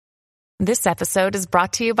This episode is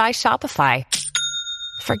brought to you by Shopify.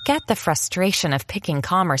 Forget the frustration of picking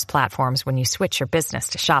commerce platforms when you switch your business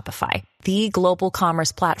to Shopify, the global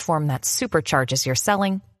commerce platform that supercharges your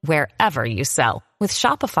selling wherever you sell. With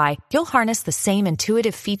Shopify, you'll harness the same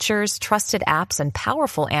intuitive features, trusted apps, and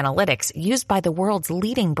powerful analytics used by the world's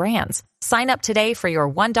leading brands. Sign up today for your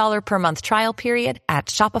 $1 per month trial period at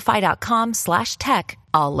shopify.com/tech,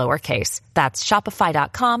 all lowercase. That's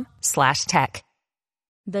shopify.com/tech.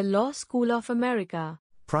 The Law School of America.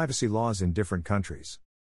 Privacy laws in different countries.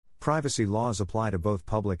 Privacy laws apply to both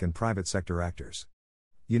public and private sector actors.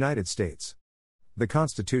 United States. The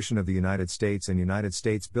Constitution of the United States and United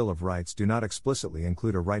States Bill of Rights do not explicitly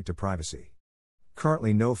include a right to privacy.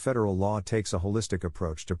 Currently, no federal law takes a holistic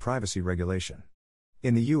approach to privacy regulation.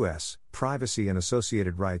 In the U.S., privacy and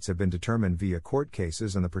associated rights have been determined via court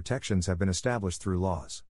cases and the protections have been established through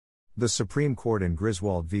laws. The Supreme Court in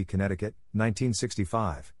Griswold v. Connecticut,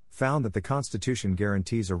 1965, found that the Constitution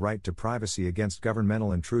guarantees a right to privacy against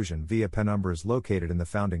governmental intrusion via penumbras located in the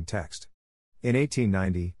founding text. In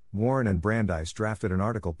 1890, Warren and Brandeis drafted an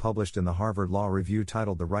article published in the Harvard Law Review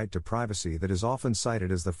titled The Right to Privacy that is often cited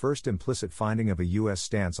as the first implicit finding of a U.S.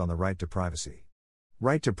 stance on the right to privacy.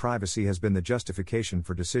 Right to privacy has been the justification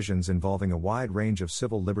for decisions involving a wide range of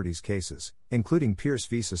civil liberties cases, including Pierce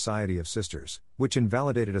v. Society of Sisters, which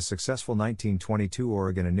invalidated a successful 1922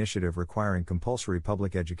 Oregon initiative requiring compulsory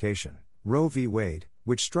public education, Roe v. Wade,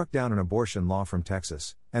 which struck down an abortion law from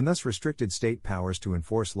Texas, and thus restricted state powers to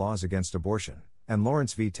enforce laws against abortion, and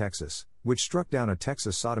Lawrence v. Texas, which struck down a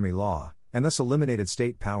Texas sodomy law, and thus eliminated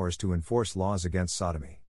state powers to enforce laws against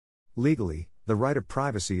sodomy. Legally, the right of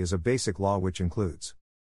privacy is a basic law which includes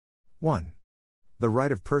 1. The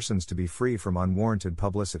right of persons to be free from unwarranted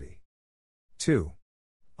publicity. 2.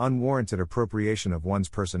 Unwarranted appropriation of one's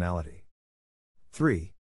personality.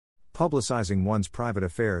 3. Publicizing one's private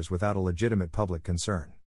affairs without a legitimate public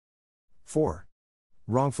concern. 4.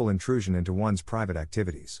 Wrongful intrusion into one's private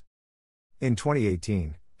activities. In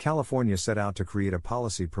 2018, California set out to create a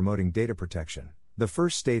policy promoting data protection, the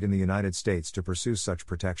first state in the United States to pursue such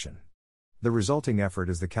protection. The resulting effort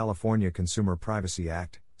is the California Consumer Privacy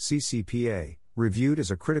Act, CCPA, reviewed as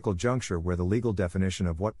a critical juncture where the legal definition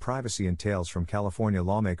of what privacy entails from California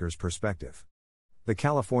lawmakers' perspective. The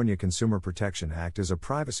California Consumer Protection Act is a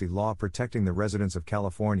privacy law protecting the residents of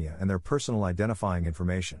California and their personal identifying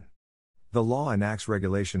information. The law enacts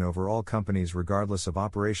regulation over all companies regardless of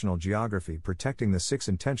operational geography, protecting the 6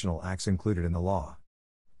 intentional acts included in the law.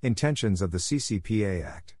 Intentions of the CCPA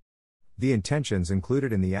Act. The intentions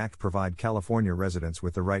included in the Act provide California residents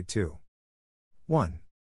with the right to 1.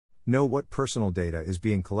 Know what personal data is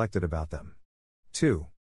being collected about them. 2.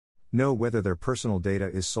 Know whether their personal data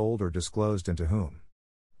is sold or disclosed and to whom.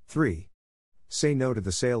 3. Say no to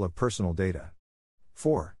the sale of personal data.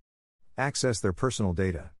 4. Access their personal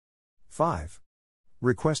data. 5.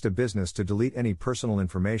 Request a business to delete any personal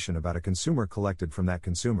information about a consumer collected from that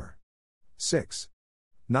consumer. 6.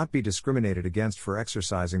 Not be discriminated against for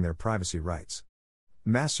exercising their privacy rights.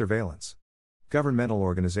 Mass surveillance. Governmental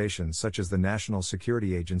organizations such as the National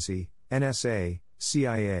Security Agency, NSA,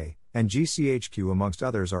 CIA, and GCHQ amongst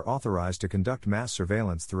others are authorized to conduct mass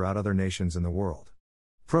surveillance throughout other nations in the world.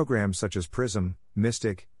 Programs such as PRISM,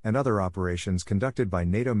 Mystic, and other operations conducted by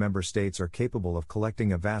NATO member states are capable of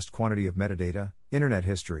collecting a vast quantity of metadata, internet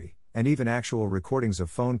history, and even actual recordings of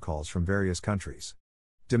phone calls from various countries.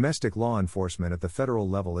 Domestic law enforcement at the federal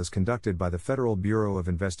level is conducted by the Federal Bureau of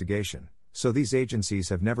Investigation, so these agencies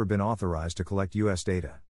have never been authorized to collect U.S.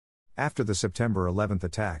 data. After the September 11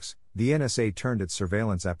 attacks, the NSA turned its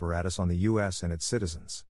surveillance apparatus on the U.S. and its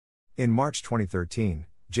citizens. In March 2013,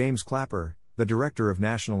 James Clapper, the Director of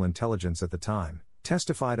National Intelligence at the time,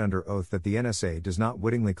 testified under oath that the NSA does not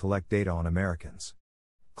wittingly collect data on Americans.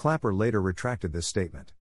 Clapper later retracted this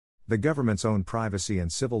statement. The government's own Privacy and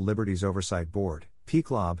Civil Liberties Oversight Board,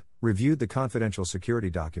 PCLOB, reviewed the confidential security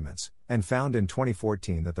documents, and found in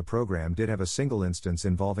 2014 that the program did have a single instance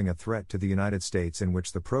involving a threat to the United States in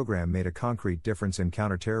which the program made a concrete difference in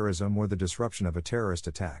counterterrorism or the disruption of a terrorist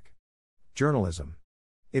attack. Journalism.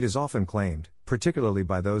 It is often claimed, particularly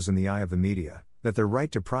by those in the eye of the media, that their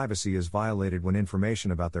right to privacy is violated when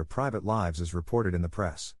information about their private lives is reported in the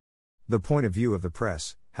press. The point of view of the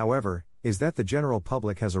press, however, is that the general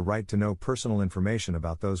public has a right to know personal information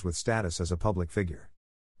about those with status as a public figure.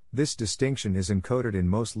 This distinction is encoded in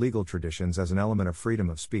most legal traditions as an element of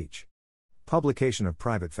freedom of speech. Publication of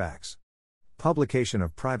private facts. Publication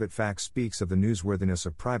of private facts speaks of the newsworthiness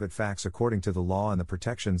of private facts according to the law and the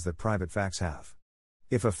protections that private facts have.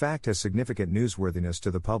 If a fact has significant newsworthiness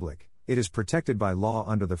to the public, it is protected by law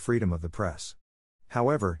under the freedom of the press.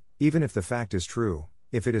 However, even if the fact is true,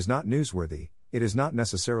 If it is not newsworthy, it is not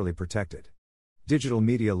necessarily protected. Digital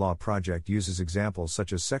Media Law Project uses examples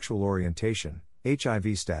such as sexual orientation,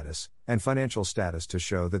 HIV status, and financial status to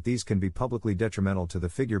show that these can be publicly detrimental to the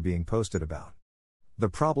figure being posted about. The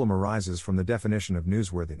problem arises from the definition of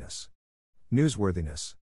newsworthiness.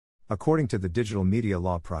 Newsworthiness. According to the Digital Media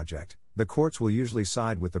Law Project, the courts will usually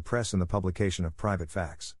side with the press in the publication of private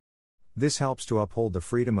facts. This helps to uphold the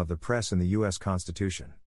freedom of the press in the U.S.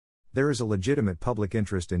 Constitution. There is a legitimate public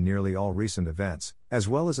interest in nearly all recent events, as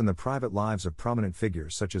well as in the private lives of prominent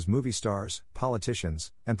figures such as movie stars,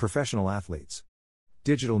 politicians, and professional athletes.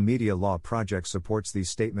 Digital Media Law Project supports these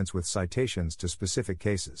statements with citations to specific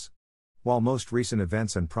cases. While most recent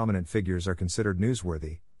events and prominent figures are considered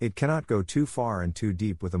newsworthy, it cannot go too far and too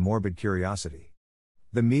deep with a morbid curiosity.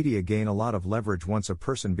 The media gain a lot of leverage once a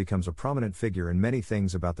person becomes a prominent figure and many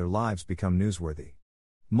things about their lives become newsworthy.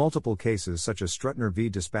 Multiple cases such as Strutner v.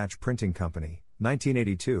 Dispatch Printing Company,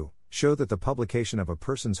 1982, show that the publication of a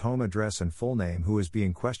person's home address and full name who is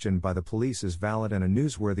being questioned by the police is valid and a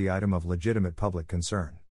newsworthy item of legitimate public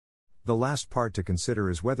concern. The last part to consider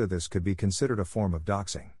is whether this could be considered a form of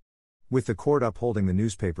doxing. With the court upholding the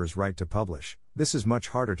newspaper's right to publish, this is much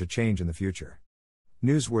harder to change in the future.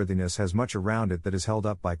 Newsworthiness has much around it that is held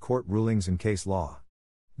up by court rulings and case law.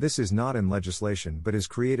 This is not in legislation but is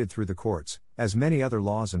created through the courts, as many other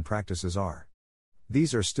laws and practices are.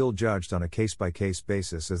 These are still judged on a case-by-case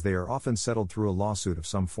basis as they are often settled through a lawsuit of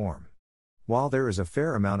some form. While there is a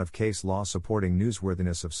fair amount of case law supporting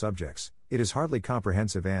newsworthiness of subjects, it is hardly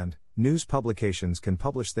comprehensive and, news publications can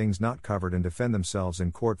publish things not covered and defend themselves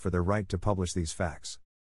in court for their right to publish these facts.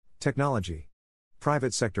 Technology.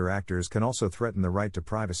 Private sector actors can also threaten the right to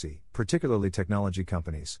privacy, particularly technology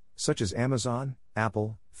companies, such as Amazon,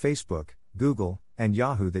 Apple, Facebook, Google, and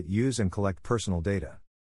Yahoo that use and collect personal data.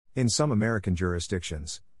 In some American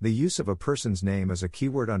jurisdictions, the use of a person's name as a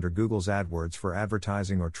keyword under Google's AdWords for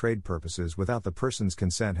advertising or trade purposes without the person's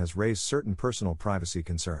consent has raised certain personal privacy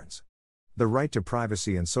concerns. The right to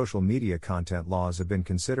privacy and social media content laws have been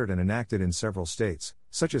considered and enacted in several states,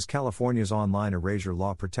 such as California's online erasure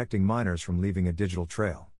law protecting minors from leaving a digital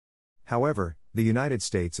trail. However, the United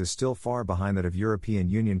States is still far behind that of European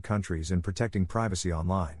Union countries in protecting privacy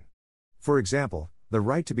online. For example, the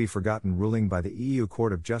right to be forgotten ruling by the EU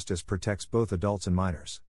Court of Justice protects both adults and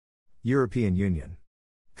minors. European Union.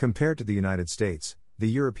 Compared to the United States, the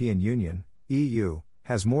European Union, EU,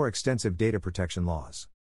 has more extensive data protection laws.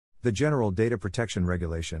 The General Data Protection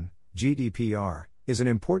Regulation, GDPR, is an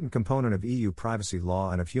important component of EU privacy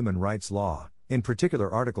law and of human rights law, in particular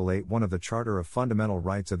Article 8(1) of the Charter of Fundamental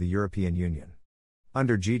Rights of the European Union.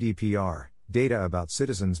 Under GDPR, data about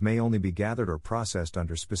citizens may only be gathered or processed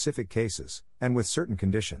under specific cases, and with certain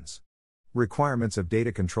conditions. Requirements of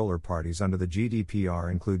data controller parties under the GDPR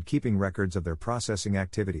include keeping records of their processing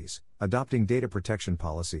activities, adopting data protection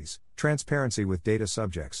policies, transparency with data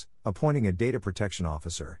subjects, appointing a data protection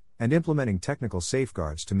officer, and implementing technical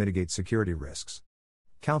safeguards to mitigate security risks.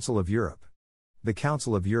 Council of Europe. The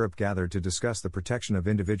Council of Europe gathered to discuss the protection of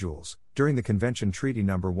individuals. During the Convention Treaty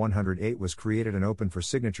No. 108 was created and open for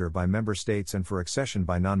signature by member states and for accession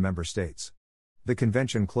by non-member states. The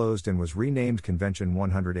convention closed and was renamed Convention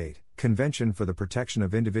 108, Convention for the Protection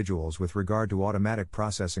of Individuals with regard to automatic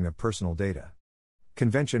processing of personal data.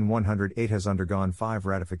 Convention 108 has undergone 5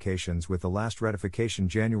 ratifications, with the last ratification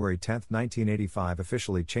January 10, 1985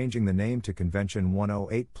 officially changing the name to Convention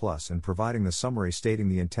 108+ and providing the summary stating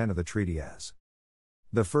the intent of the treaty as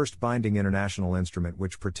the first binding international instrument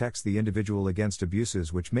which protects the individual against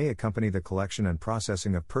abuses which may accompany the collection and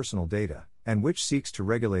processing of personal data, and which seeks to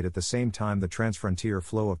regulate at the same time the transfrontier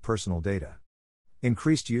flow of personal data.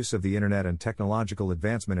 Increased use of the Internet and technological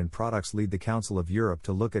advancement in products lead the Council of Europe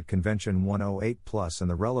to look at Convention 108+ and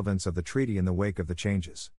the relevance of the treaty in the wake of the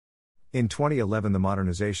changes. In 2011 the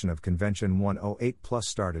modernization of Convention 108+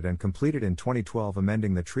 started and completed in 2012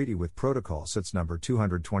 amending the treaty with Protocol SITS No.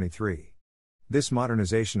 223. This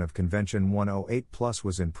modernization of Convention 108+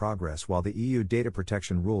 was in progress while the EU data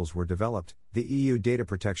protection rules were developed. The EU data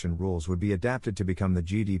protection rules would be adapted to become the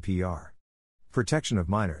GDPR. Protection of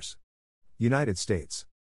minors. United States.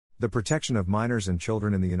 The protection of minors and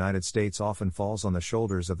children in the United States often falls on the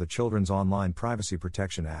shoulders of the Children's Online Privacy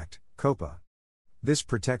Protection Act, COPPA. This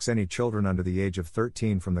protects any children under the age of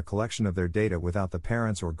 13 from the collection of their data without the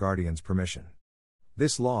parents' or guardians' permission.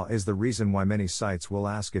 This law is the reason why many sites will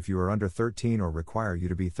ask if you are under 13 or require you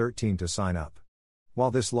to be 13 to sign up.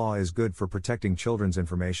 While this law is good for protecting children's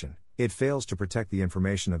information, it fails to protect the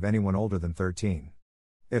information of anyone older than 13.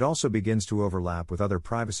 It also begins to overlap with other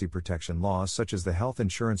privacy protection laws such as the Health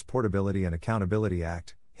Insurance Portability and Accountability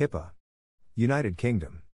Act, HIPAA. United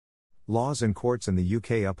Kingdom. Laws and courts in the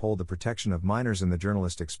UK uphold the protection of minors in the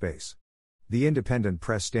journalistic space. The Independent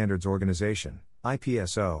Press Standards Organisation,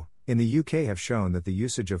 IPSO, in the UK have shown that the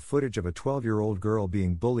usage of footage of a 12-year-old girl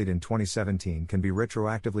being bullied in 2017 can be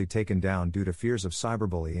retroactively taken down due to fears of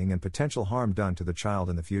cyberbullying and potential harm done to the child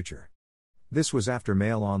in the future. This was after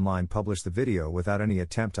Mail Online published the video without any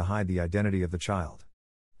attempt to hide the identity of the child.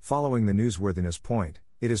 Following the newsworthiness point,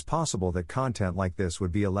 it is possible that content like this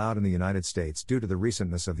would be allowed in the United States due to the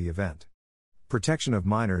recentness of the event. Protection of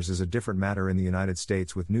minors is a different matter in the United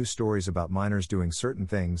States, with news stories about minors doing certain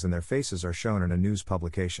things and their faces are shown in a news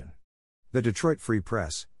publication. The Detroit Free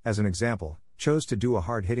Press, as an example, chose to do a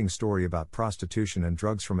hard-hitting story about prostitution and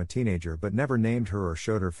drugs from a teenager but never named her or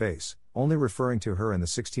showed her face, only referring to her and the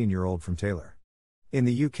 16-year-old from Taylor. In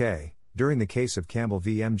the UK, during the case of Campbell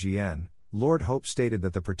v MGN, Lord Hope stated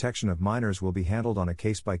that the protection of minors will be handled on a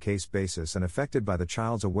case-by-case basis and affected by the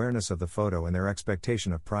child's awareness of the photo and their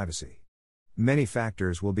expectation of privacy. Many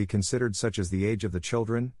factors will be considered, such as the age of the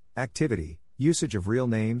children, activity, usage of real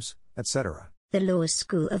names, etc. The Law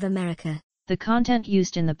School of America. The content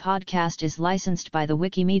used in the podcast is licensed by the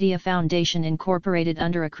Wikimedia Foundation Incorporated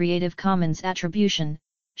under a Creative Commons Attribution,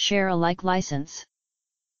 Share Alike license.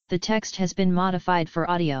 The text has been modified for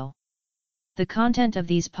audio. The content of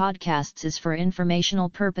these podcasts is for informational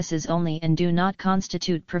purposes only and do not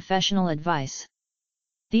constitute professional advice.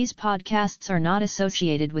 These podcasts are not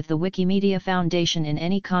associated with the Wikimedia Foundation in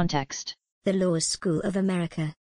any context. The Law School of America.